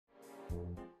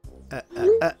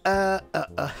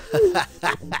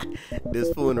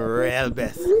This phone real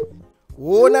best.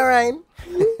 Oh, Narine.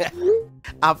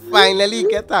 I finally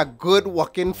get a good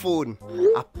working phone.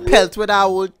 I pelt with our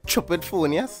old stupid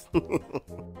phone, yes?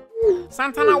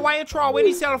 Santana, why you throw away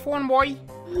the cell phone, boy?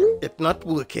 It's not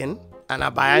working, and I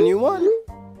buy a new one.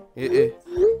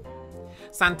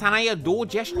 Santana, you don't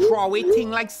just throw away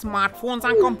things like smartphones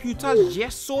and computers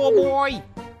just so, boy.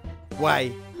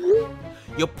 Why?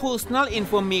 Your personal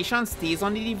information stays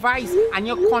on the device and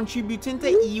you're contributing to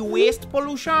e-waste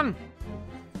pollution.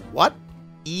 What?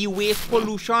 E-waste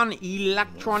pollution,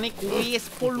 electronic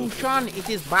waste pollution. It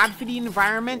is bad for the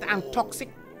environment and toxic.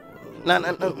 Nah.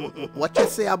 What you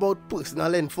say about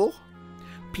personal info?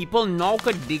 People now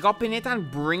could dig up in it and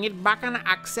bring it back and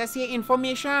access your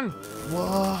information.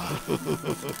 Whoa.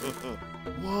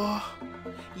 Whoa.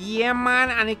 Yeah, man,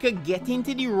 and it could get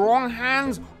into the wrong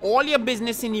hands. All your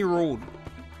business in the road.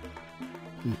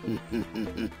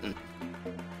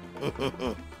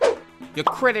 Your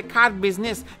credit card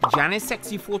business, Janice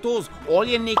sexy photos, all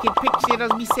your naked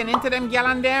pictures be sending to them gal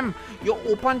and them. You're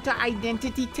open to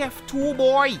identity theft too,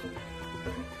 boy.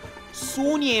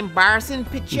 Soon your embarrassing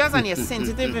pictures and your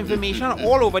sensitive information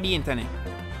all over the internet.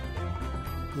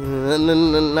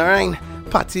 Narine,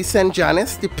 Patsy sent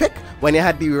Janice the pic when you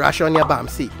had the rash on your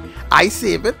bamsy. I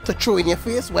save it to throw in your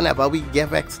face whenever we get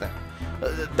vexed.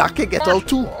 That could get out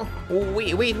too. Oh,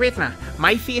 wait now.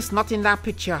 My face not in that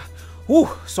picture. Ooh,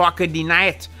 so I could deny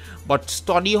it. But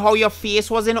study how your face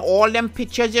was in all them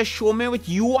pictures you show me with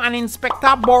you and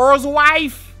Inspector Burrow's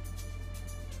wife.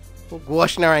 Oh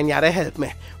gosh, Narine, you had to help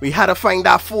me. We had to find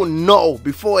that phone now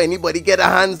before anybody get their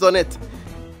hands on it.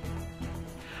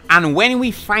 And when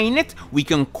we find it, we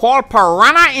can call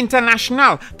Piranha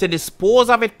International to dispose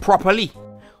of it properly.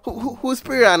 Who's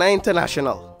Piranha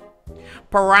International?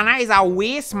 Piranha is a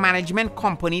waste management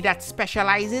company that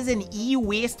specializes in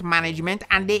e-waste management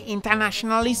and they're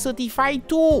internationally certified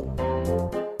too.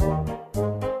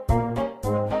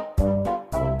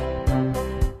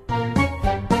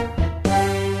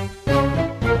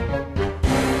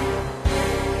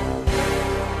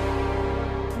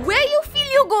 Where you feel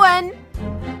you going?